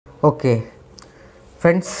Okay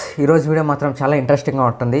friends, ఈరోజు video మాత్రం చాలా ఇంట్రెస్టింగ్గా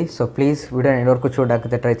ఉంటుంది. సో ప్లీజ్ వీడియోని ఎండ్ వరకు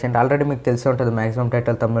చూడడానికి ట్రై చేయండి. ఆల్రెడీ మీకు తెలిసే ఉంటుంది, మ్యాక్సిమం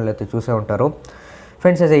టైటిల్ తమిళలో అయితే చూసే ఉంటారు.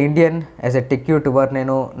 Friends, as a Indian, as a tech YouTuber,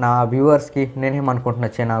 నేను నా వ్యూవర్స్కి నేనేమనుకుంటున్నా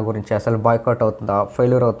చైనా గురించి, అసలు బాయ్కాట్ అవుతుందా,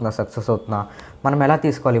 ఫెయిల్యూర్ అవుతుందా, సక్సెస్ అవుతుందా, మనం ఎలా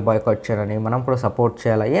తీసుకోవాలి బాయ్కాట్ చైనాని, మనం కూడా సపోర్ట్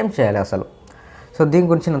చేయాలా, ఏం చేయాలి అసలు. సో దీని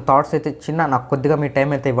గురించి నా థాట్స్ అయితే నాకు కొద్దిగా మీ టైం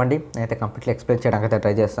అయితే ఇవ్వండి, నేనైతే కంప్లీట్లీ ఎక్స్ప్లెయిన్ చేయడానికి అయితే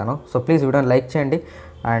ట్రై చేస్తాను. సో ప్లీజ్ వీడియోని లైక్ చేయండి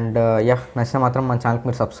అండ్ నచ్చితే మాత్రం మన ఛానల్కి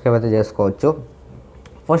మీరు సబ్స్క్రైబ్ అయితే చేసుకోవచ్చు.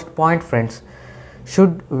 First point friends,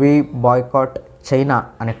 should we boycott China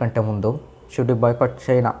అనే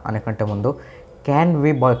కంటే ముందు can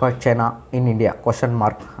we boycott China in India question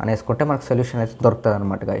mark అనేసుకుంటే మనకు సొల్యూషన్ అయితే దొరుకుతుంది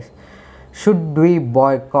అనమాట గైస్. షుడ్ వి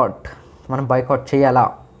బాయ్కాట్, మనం బాయ్కాట్ చేయాలా,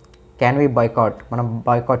 క్యాన్ వి బాయ్కాట్, మనం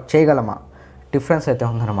బాయ్కాట్ చేయగలమా, డిఫరెన్స్ అయితే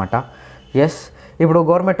ఉందన్నమాట. ఎస్, ఇప్పుడు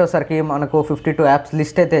గవర్నమెంట్ వచ్చేసరికి మనకు 52 యాప్స్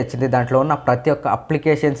లిస్ట్ అయితే ఇచ్చింది. దాంట్లో ఉన్న ప్రతి ఒక్క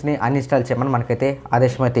అప్లికేషన్స్ని అన్ఇన్స్టాల్ చేయమని మనకైతే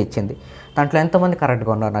ఆదేశం అయితే ఇచ్చింది. దాంట్లో ఎంతమంది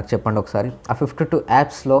కరెక్ట్గా ఉన్నారు నాకు చెప్పండి ఒకసారి. ఆ 52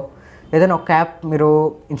 యాప్స్లో ఏదైనా ఒక యాప్ మీరు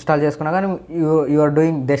ఇన్స్టాల్ చేసుకున్నా కానీ యు ఆర్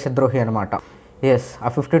డూయింగ్ దేశద్రోహి అనమాట. ఎస్, ఆ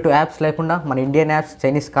 52 యాప్స్ లేకుండా మన ఇండియన్ యాప్స్,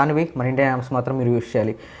 చైనీస్ కానివి మన ఇండియన్ యాప్స్ మాత్రం మీరు యూజ్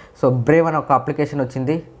చేయాలి. సో బ్రేవ్ అని ఒక అప్లికేషన్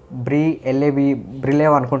వచ్చింది,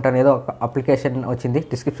 బ్రిలేవ్ అనుకుంటాను, ఏదో ఒక అప్లికేషన్ వచ్చింది,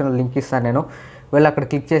 డిస్క్రిప్షన్లో లింక్ ఇస్తాను నేను. వెళ్ళి అక్కడ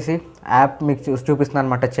క్లిక్ చేసి యాప్ మీకు చూపిస్తున్నాను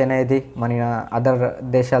అనమాట. చైనా ఇది, మన అదర్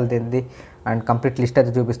దేశాలది ఏంది అండ్ కంప్లీట్ లిస్ట్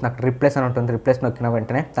అయితే చూపిస్తుంది. అక్కడ రిప్లేస్ అని ఉంటుంది, రిప్లేస్ నొక్కిన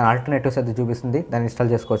వెంటనే దాని ఆల్టర్నేటివ్స్ అయితే చూపిస్తుంది, దాన్ని ఇన్స్టాల్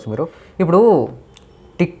చేసుకోవచ్చు మీరు. ఇప్పుడు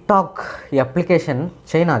టిక్టాక్ ఈ అప్లికేషన్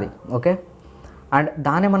చైనాది, ఓకే, అండ్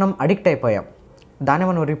దాన్ని మనం అడిక్ట్ అయిపోయాం, దాన్ని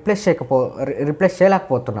మనం రిప్లేస్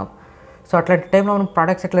చేయలేకపోతున్నాం. సో అట్లాంటి టైంలో మనం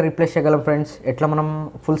ప్రోడక్ట్స్ ఎట్లా రిప్లేస్ చేయగలం ఫ్రెండ్స్, ఎట్లా మనం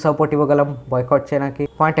ఫుల్ సపోర్ట్ ఇవ్వగలం బాయ్కాట్ చేయడానికి,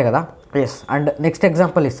 పాయింటే కదా. ఎస్, అండ్ నెక్స్ట్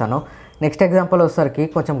ఎగ్జాంపుల్ ఇస్తాను. నెక్స్ట్ ఎగ్జాంపుల్ వచ్చేసరికి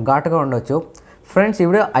కొంచెం ఘాటుగా ఉండొచ్చు ఫ్రెండ్స్. ఈ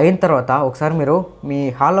వీడియో అయిన తర్వాత ఒకసారి మీరు మీ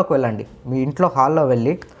హాల్లోకి వెళ్ళండి, మీ ఇంట్లో హాల్లో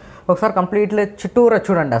వెళ్ళి ఒకసారి కంప్లీట్లీ చుట్టూరా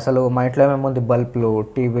చూడండి. అసలు మా ఇంట్లో ఏమేముంది, బల్బులు,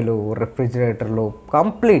 టీవీలు, రెఫ్రిజిరేటర్లు,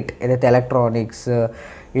 కంప్లీట్ ఏదైతే ఎలక్ట్రానిక్స్,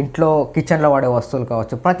 ఇంట్లో కిచెన్లో వాడే వస్తువులు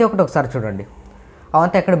కావచ్చు, ప్రతి ఒక్కటి ఒకసారి చూడండి.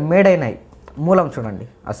 అవంతా ఎక్కడ మేడ్ అయినాయి, మూలం చూడండి,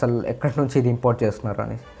 అసలు ఎక్కడి నుంచి ఇది ఇంపోర్ట్ చేస్తున్నారు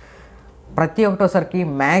అని. ప్రతి ఒక్కటోసరికి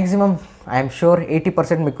మ్యాక్సిమం ఐఎమ్ షూర్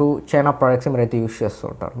 80% మీకు చైనా ప్రోడక్ట్స్ మీరైతే యూజ్ చేస్తూ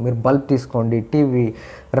ఉంటారు. మీరు బల్బ్ తీసుకోండి, టీవీ,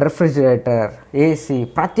 రెఫ్రిజిరేటర్, ఏసీ,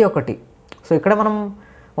 ప్రతి ఒక్కటి. సో ఇక్కడ మనం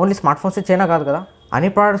ఓన్లీ స్మార్ట్ ఫోన్స్ చైనా కాదు కదా,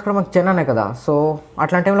 అన్ని ప్రోడక్ట్స్ కూడా మనకు చైనానే కదా. సో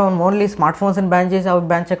అట్లాంటి టైంలో మనం ఓన్లీ స్మార్ట్ ఫోన్స్ని బ్యాన్ చేసి అవి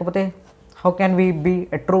బ్యాన్ చేయకపోతే how can we be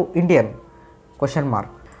a true Indian question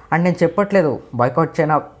mark. And నేను చెప్పట్లేదు బాయ్కాట్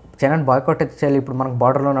చైనాని బాయ్కాట్ అయితే చేయాలి. ఇప్పుడు మనకు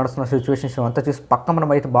బార్డర్లో నడుస్తున్న సిచ్యువేషన్స్ అంతా చూసి పక్క మనం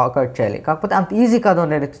అయితే బాయ్కాట్ చేయాలి. కాకపోతే అంత ఈజీ కాదు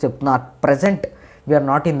అని నేనైతే చెప్తున్నా. Present we are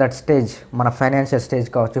not in that stage, మన ఫైనాన్షియల్ స్టేజ్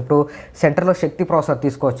కావచ్చు. ఇప్పుడు సెంటర్లో శక్తి ప్రాసెసర్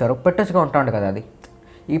తీసుకొచ్చారు, పెట్టొచ్చుగా ఉంటాడు కదా అది.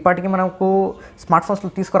 ఈ పాటికి మనకు స్మార్ట్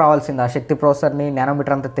ఫోన్స్లో తీసుకురావాల్సింది ఆ శక్తి ప్రాసెసర్ని,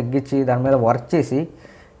 నానోమీటర్ అంతా తగ్గించి దాని మీద వర్క్ చేసి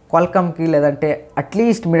క్వాల్కామ్కి లేదంటే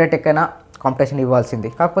అట్లీస్ట్ మీడియాటెక్ అయినా కాంపిటీషన్ ఇవ్వాల్సింది.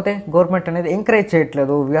 కాకపోతే గవర్నమెంట్ అనేది ఎంకరేజ్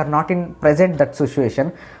చేయట్లేదు. We are not in present that situation.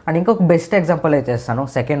 And ఇంకొక బెస్ట్ ఎగ్జాంపుల్ అయితే చేస్తాను.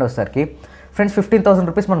 సెకండ్ వచ్చేసరికి ఫ్రెండ్స్ 15,000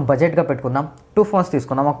 రూపీస్ మనం బడ్జెట్గా పెట్టుకుందాం. 2 ఫోన్స్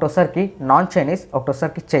తీసుకుందాం, ఒకటి వచ్చేసరికి నాన్ చైనీస్, ఒకటి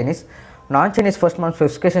వచ్చేసరికి చైనీస్. నాన్ చైనీస్ ఫస్ట్ మనం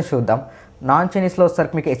స్పెసిఫికేషన్స్ చూద్దాం. నాన్ చైనీస్లో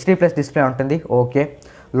వచ్చేసరికి మీకు HD+ డిస్ప్లే ఉంటుంది, ఓకే.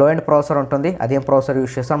 లో ఎండ్ ప్రాసెసర్ ఉంటుంది, అదేం ప్రాసెసర్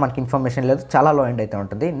యూస్ చేస్తారో మనకి ఇన్ఫర్మేషన్ లేదు, చాలా లో ఎండ్ అయితే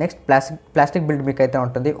ఉంటుంది. నెక్స్ట్ ప్లాస్టిక్ బిల్డ్ మీకు అయితే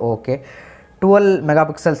ఉంటుంది, okay. 12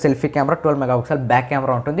 megapixel selfie camera, 12 megapixel back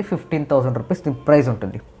camera ఉంటుంది. 15,000 రూపీస్ దీని ప్రైస్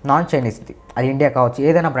ఉంటుంది. నాన్ చైనీస్ది, అది ఇండియా కావచ్చు,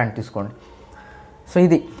 ఏదైనా బ్రాండ్ తీసుకోండి. సో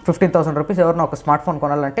ఇది 15,000 రూపీస్. ఎవరైనా ఒక స్మార్ట్ ఫోన్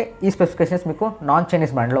కొనాలంటే ఈ స్పెసిఫికేషన్స్ మీకు నాన్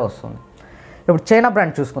చైనీస్ బ్రాండ్లో వస్తుంది. ఇప్పుడు చైనా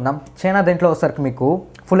బ్రాండ్ చూసుకుందాం. చైనా దీంట్లో వచ్చేసరికి మీకు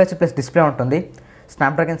ఫుల్ HD+ డిస్ప్లే ఉంటుంది,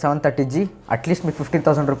 స్నాప్డ్రాగన్ 730G అట్లీస్ట్ మీకు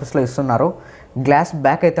 15,000 రూపీస్లో ఇస్తున్నారు. గ్లాస్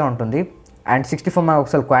బ్యాక్ అయితే ఉంటుంది అండ్ 64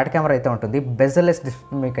 మెగాపిక్సెల్ క్వాడ్ కెమెరా అయితే ఉంటుంది. బెజల్లెస్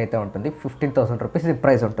డిస్ప్లే మీకు అయితే ఉంటుంది. 15,000 రూపీస్ ఇది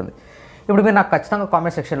ప్రైస్ ఉంటుంది. ఇప్పుడు మీరు నాకు ఖచ్చితంగా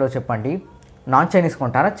కామెంట్ సెక్షన్లో చెప్పండి, నాన్ చైనీస్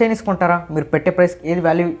కొంటారా, చైనీస్ కొంటారా, మీరు పెట్టే ప్రైస్ ఏది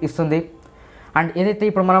వాల్యూ ఇస్తుంది. అండ్ ఏదైతే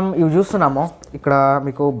ఇప్పుడు మనం ఇవి చూస్తున్నామో, ఇక్కడ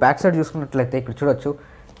మీకు బ్యాక్ సైడ్ చూసుకున్నట్లయితే ఇక్కడ చూడొచ్చు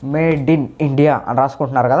మేడ్ ఇన్ ఇండియా అని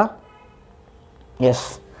రాసుకుంటున్నారు కదా. ఎస్,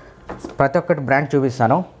 ప్రతి ఒక్కటి బ్రాండ్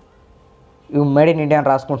చూపిస్తాను. ఇవి మేడ్ ఇన్ ఇండియా అని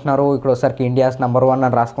రాసుకుంటున్నారు, ఇక్కడ ఒకసారికి ఇండియాస్ నెంబర్ 1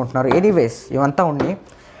 అని రాసుకుంటున్నారు. ఎనీవేస్ ఇవంతా ఉన్నాయి,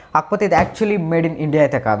 కాకపోతే ఇది యాక్చువల్లీ మేడ్ ఇన్ ఇండియా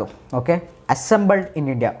అయితే కాదు, ఓకే. Assembled in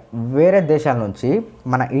India. వేరే దేశాల నుంచి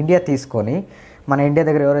మన ఇండియా తీసుకొని, మన ఇండియా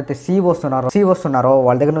దగ్గర ఎవరైతే వస్తున్నారో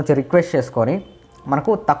వాళ్ళ దగ్గర నుంచి రిక్వెస్ట్ చేసుకొని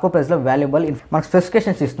మనకు తక్కువ ప్రైస్లో వాల్యుబుల్ మనకు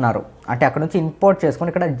స్పెసిఫికేషన్స్ ఇస్తున్నారు. అంటే అక్కడ నుంచి ఇంపోర్ట్ చేసుకొని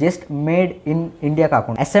ఇక్కడ జస్ట్ మేడ్ ఇన్ ఇండియా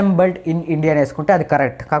కాకుండా అసెంబల్డ్ ఇన్ ఇండియా అని వేసుకుంటే అది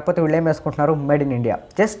కరెక్ట్. కాకపోతే వీళ్ళు ఏం వేసుకుంటున్నారు, మేడ్ ఇన్ ఇండియా.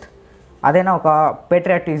 జస్ట్ అదేనా ఒక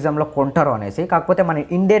పేట్రియాటిజంలో కొంటారు అనేసి. కాకపోతే మన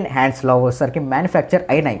ఇండియన్ హ్యాండ్స్లో వచ్చేసరికి మ్యానుఫ్యాక్చర్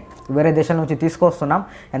అయినాయి, వేరే దేశాల నుంచి తీసుకొస్తున్నాం.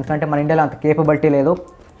 ఎందుకంటే మన ఇండియాలో అంత కేపబిలిటీ లేదు,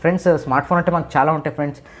 ఫ్రెండ్స్ స్మార్ట్ ఫోన్ అంటే మాకు చాలా ఉంటాయి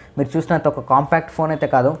ఫ్రెండ్స్. మీరు చూసినంత ఒక కాంపాక్ట్ ఫోన్ అయితే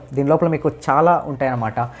కాదు, దీని లోపల మీకు చాలా ఉంటాయి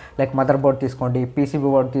అన్నమాట. లైక్ మదర్ బోర్డ్ తీసుకోండి, పీసీబీ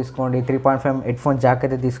బోర్డ్ తీసుకోండి, 3.5 హెడ్ ఫోన్ జాక్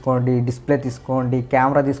అయితే తీసుకోండి, డిస్ప్లే తీసుకోండి,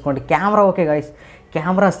 కెమెరా తీసుకోండి. Camera okay guys,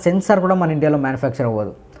 camera censor కూడా మన ఇండియాలో మ్యానుఫ్యాక్చర్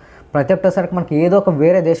అవ్వదు. ప్రతి ఒక్కసారికి మనకి ఏదో ఒక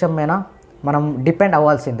వేరే దేశం మీద మనం డిపెండ్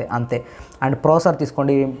అవ్వాల్సిందే అంతే. అండ్ ప్రాసెసర్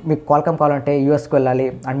తీసుకోండి, మీకు క్వాల్కమ్ కావాలంటే యూఎస్కి వెళ్ళాలి,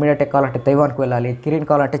 అండ్ మీడియాటెక్ కావాలంటే తైవాన్కి వెళ్ళాలి, కిరిన్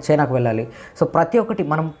కావాలంటే చైనాకి వెళ్ళాలి. సో ప్రతి ఒక్కటి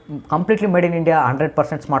మనం completely made in India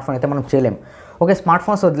 100% smart phone అయితే మనం చేయలేం. ఓకే, స్మార్ట్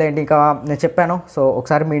ఫోన్స్ వదిలేయండి. ఇంకా నేను చెప్పాను, సో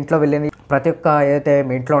ఒకసారి మీ ఇంట్లో వెళ్ళింది ప్రతి ఒక్క ఏదైతే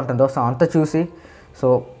మీ ఇంట్లో ఉంటుందో సో అంతా చూసి, సో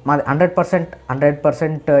మాది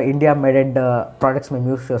 100% ఇండియా మేడెడ్ ప్రోడక్ట్స్ మేము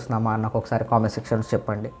యూస్ చేస్తున్నామా నాకు ఒకసారి కామెంట్ సెక్షన్స్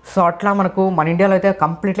చెప్పండి. సో అట్లా మనకు మన ఇండియాలో అయితే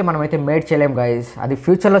కంప్లీట్లీ మనం అయితే మేడ్ చేయలేం గైస్. అది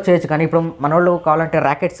ఫ్యూచర్లో చేయొచ్చు, కానీ ఇప్పుడు మన వాళ్ళు కావాలంటే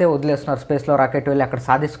ర్యాకెట్సే వదిలేస్తున్నారు, స్పేస్లో రాకెట్ వెళ్ళి అక్కడ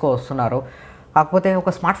సాధించుకో వస్తున్నారు. కాకపోతే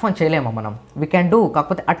ఒక స్మార్ట్ ఫోన్ చేయలేమా మనం? We can do.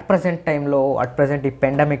 కాకపోతే అట్ ప్రజెంట్ ఈ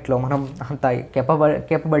పెండమిక్లో మనం అంత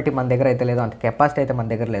కేపబిలిటీ మన దగ్గర అయితే లేదు, అంత కెపాసిటీ అయితే మన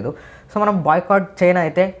దగ్గర లేదు. సో మనం బాయ్కాట్ చైనా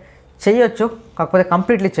అయితే చేయొచ్చు, కాకపోతే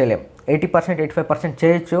కంప్లీట్లీ చేయలేం. 80% 85%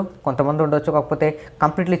 చేయొచ్చు, కొంతమంది ఉండొచ్చు, కాకపోతే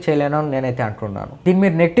కంప్లీట్లీ చేయలేను నేనైతే అంటున్నాను. దీన్ని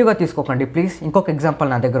మీరు నెగిటివ్గా తీసుకోకండి ప్లీజ్. ఇంకొక ఎగ్జాంపుల్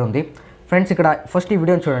నా దగ్గర ఉంది ఫ్రెండ్స్. ఇక్కడ ఫస్ట్ ఈ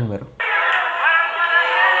వీడియోని చూడండి మీరు.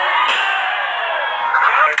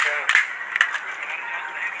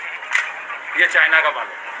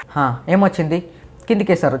 ఏమొచ్చింది,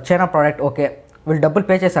 కిందికి వేసారు చైనా ప్రోడక్ట్. ఓకే, వీళ్ళు డబ్బులు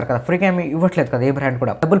పే చేశారు కదా, ఫ్రీగా ఏమి ఇవ్వట్లేదు కదా ఏ బ్రాండ్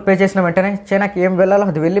కూడా. డబ్బులు పే చేసిన వెంటనే చైనాకి ఏం వెళ్ళాలో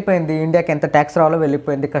అది వెళ్ళిపోయింది, ఇండియాకి ఎంత ట్యాక్స్ రావాలో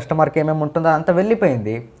వెళ్ళిపోయింది, కస్టమర్కి ఏమేమి ఉంటుందో అంత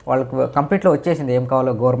వెళ్ళిపోయింది, వాళ్ళకి కంప్లీట్లో వచ్చేసింది. ఏం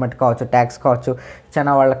కావాలో గవర్నమెంట్ కావచ్చు, ట్యాక్స్ కావచ్చు,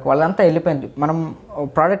 చైనా వాళ్ళంతా వెళ్ళిపోయింది. మనం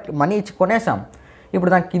ప్రోడక్ట్ మనీ ఇచ్చి కొనేసాం,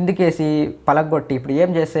 ఇప్పుడు దాన్ని కిందికేసి పలగొట్టి ఇప్పుడు ఏం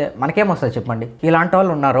చేస్తే మనకేమొస్తుంది చెప్పండి. ఇలాంటి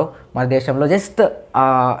వాళ్ళు ఉన్నారు మన దేశంలో, జస్ట్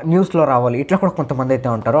న్యూస్లో రావాలి, ఇట్లా కూడా కొంతమంది అయితే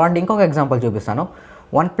ఉంటారు. అండ్ ఇంకొక ఎగ్జాంపుల్ చూపిస్తాను.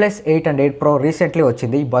 OnePlus 8 and 8 Pro రీసెంట్లీ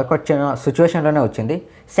వచ్చింది, బాయ్కాట్ చైనా సిచ్యువేషన్లోనే వచ్చింది.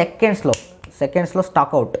 సెకండ్స్లో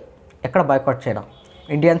స్టాక్ అవుట్. ఎక్కడ బాయ్కాట్ చైనా?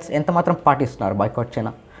 ఇండియన్స్ ఎంత మాత్రం పాటిస్తున్నారు బాయ్కాట్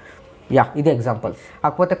చైనా? యా, ఇది ఎగ్జాంపుల్.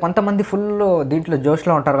 కాకపోతే కొంతమంది ఫుల్ దీంట్లో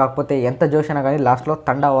జోష్లో ఉంటారు, కాకపోతే ఎంత జోష్ అయినా కానీ లాస్ట్లో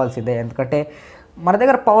తండ అవ్వాల్సిందే. ఎందుకంటే మన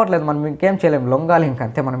దగ్గర పవర్ లేదు, మనం ఇంకేం చేయలేము, లొంగాలి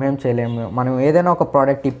ఇంకంతే, మనం ఏం చేయలేము. మనం ఏదైనా ఒక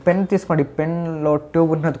ప్రోడక్ట్, ఈ పెన్ తీసుకోండి, ఈ పెన్లో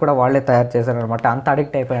ట్యూబ్ ఉన్నది కూడా వాళ్ళే తయారు చేశారనమాట. అంత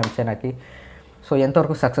అడిక్ట్ అయిపోయాం చైనాకి. సో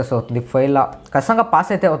ఎంతవరకు సక్సెస్ అవుతుంది? ఫెయిల్ ఖచ్చితంగా పాస్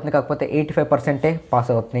అయితే అవుతుంది, కాకపోతే 85% పాస్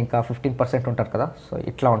అవుతుంది, ఇంకా 15% ఉంటారు కదా, సో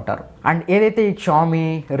ఇట్లా ఉంటారు. అండ్ ఏదైతే ఈ Xiaomi,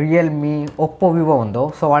 Realme, oppo, vivo ఉందో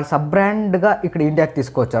సో వాళ్ళు సబ్ బ్రాండ్గా ఇక్కడ ఇండియాకి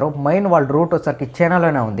తీసుకొచ్చారు. మెయిన్ వాళ్ళ రూట్ వచ్చరికి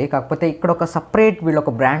చైనాలోనే ఉంది, కాకపోతే ఇక్కడ ఒక సపరేట్ వీళ్ళు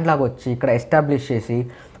ఒక బ్రాండ్ లాగా వచ్చి ఇక్కడ ఎస్టాబ్లిష్ చేసి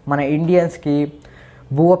మన ఇండియన్స్కి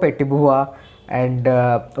బువ్వ అండ్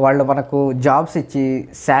వాళ్ళు మనకు జాబ్స్ ఇచ్చి,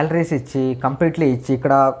 శాలరీస్ ఇచ్చి, కంప్లీట్లీ ఇచ్చి,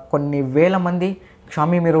 ఇక్కడ కొన్ని వేల మంది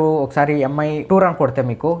Xiaomi మీరు ఒకసారి ఎంఐ టూర్ అని కొడితే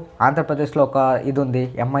మీకు ఆంధ్రప్రదేశ్లో ఒక ఇది ఉంది,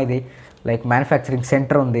 ఎంఐది లైక్ మ్యానుఫ్యాక్చరింగ్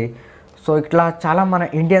సెంటర్ ఉంది. సో ఇట్లా చాలా మన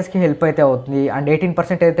ఇండియన్స్కి హెల్ప్ అయితే అవుతుంది. అండ్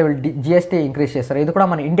 18% అయితే వీళ్ళు జిఎస్టీ ఇంక్రీజ్ చేస్తారు, ఇది కూడా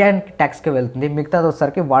మన ఇండియన్ ట్యాక్స్కి వెళ్తుంది. మిగతాది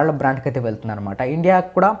వచ్చేసరికి వాళ్ళ బ్రాండ్కి అయితే వెళ్తుంది అనమాట. ఇండియాకి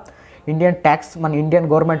కూడా ఇండియన్ ట్యాక్స్, మన ఇండియన్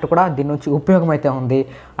గవర్నమెంట్ కూడా దీని నుంచి ఉపయోగం అయితే ఉంది.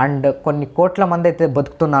 అండ్ కొన్ని కోట్ల మంది అయితే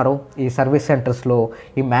బతుకుతున్నారు ఈ సర్వీస్ సెంటర్స్లో,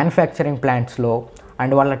 ఈ మ్యానుఫ్యాక్చరింగ్ ప్లాంట్స్లో,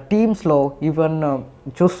 అండ్ వాళ్ళ టీమ్స్లో. ఈవెన్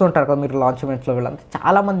చూస్తుంటారు కదా మీరు లాంచ్మెంట్స్లో, వీళ్ళంతా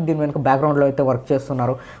చాలామంది దీని వెనుక బ్యాక్గ్రౌండ్లో అయితే వర్క్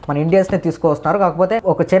చేస్తున్నారు, మన ఇండియన్స్నే తీసుకొస్తున్నారు. కాకపోతే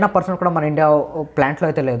ఒక చైనా పర్సన్ కూడా మన ఇండియా ప్లాంట్లో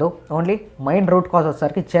అయితే లేదు. ఓన్లీ మెయిన్ రూట్ కాజ్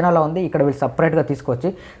వచ్చేసరికి చైనాలో ఉంది. ఇక్కడ వీళ్ళు సపరేట్గా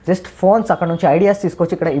తీసుకొచ్చి జస్ట్ ఫోన్స్ అక్కడ నుంచి ఐడియాస్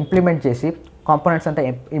తీసుకొచ్చి ఇక్కడ ఇంప్లిమెంట్ చేసి కాంపోనెంట్స్ అంతా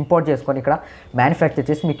ఇంపోర్ట్ చేసుకొని ఇక్కడ మ్యానుఫ్యాక్చర్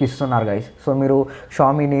చేసి మీకు ఇస్తున్నారు గైస్. సో మీరు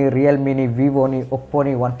Xiaomiని, Realmeని, Vivoని,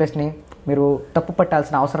 Oppoని, OnePlusని మీరు తప్పు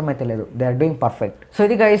పట్టాల్సిన అవసరం అయితే లేదు, they are doing perfect. So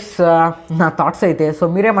ఇది గైస్ నా థాట్స్ అయితే. సో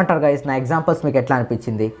మీరేమంటారు గైస్, నా ఎగ్జాంపుల్స్ మీకు ఎట్లా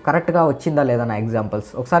అనిపించింది, కరెక్ట్గా వచ్చిందా లేదా నా ఎగ్జాంపుల్స్?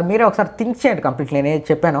 ఒకసారి థింక్ చేయండి కంప్లీట్లీ. నేను ఏది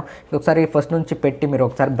చెప్పానో ఒకసారి ఫస్ట్ నుంచి పెట్టి మీరు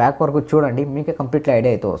ఒకసారి బ్యాక్ వరకు చూడండి, మీకే కంప్లీట్లీ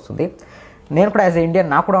ఐడియా అయితే వస్తుంది. నేను కూడా యాజ్ ఎ ఇండియన్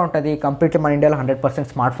నాకు కూడా ఉంటుంది కంప్లీట్లీ మన ఇండియాలో 100%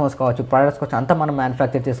 స్మార్ట్ ఫోన్స్ కావచ్చు, ప్రోడక్ట్స్ కావచ్చు, అంతా మనం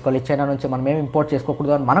మ్యానుఫ్యాక్చర్ చేసుకోవాలి, చైనా నుంచి మనం ఏం ఇంపోర్ట్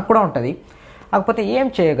చేసుకోకూడదు అని మనకు కూడా ఉంటుంది. కాకపోతే ఏం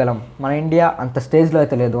చేయగలం, మన ఇండియా అంత స్టేజ్లో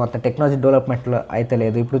అయితే లేదు, అంత టెక్నాలజీ డెవలప్మెంట్లో అయితే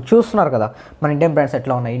లేదు. ఇప్పుడు చూస్తున్నారు కదా మన ఇండియన్ బ్రాండ్స్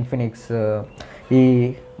ఎట్లా ఉన్నాయి, ఇన్ఫినిక్స్, ఈ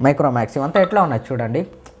మైక్రోమాక్స్ ఇవంతా ఎట్లా ఉన్నాయి చూడండి,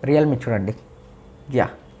 రియల్మీ చూడండి. యా,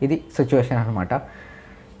 ఇది సిచ్యువేషన్ అనమాట.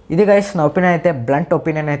 ఇది గైస్ నా ఒపీనియన్ అయితే, బ్లంట్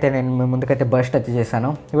ఒపీనియన్ అయితే నేను మీ ముందుకైతే బస్ట్ అయితే చేశాను.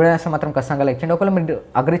 వీడియో చేస్తే మాత్రం ఖచ్చితంగా లైక్ చేయండి. ఒకవేళ మీరు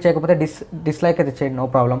అగ్రీ చేయకపోతే డిస్లైక్ అయితే చేయండి, నో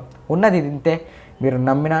ప్రాబ్లం. ఉన్నది ఇది ఇంతే, మీరు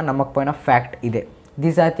నమ్మినా నమ్మకపోయినా ఫ్యాక్ట్ ఇదే.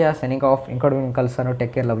 This Aditya signing off. ఇంకోటి కలుస్తాను.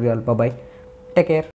 Take care, love you all, bye, take care.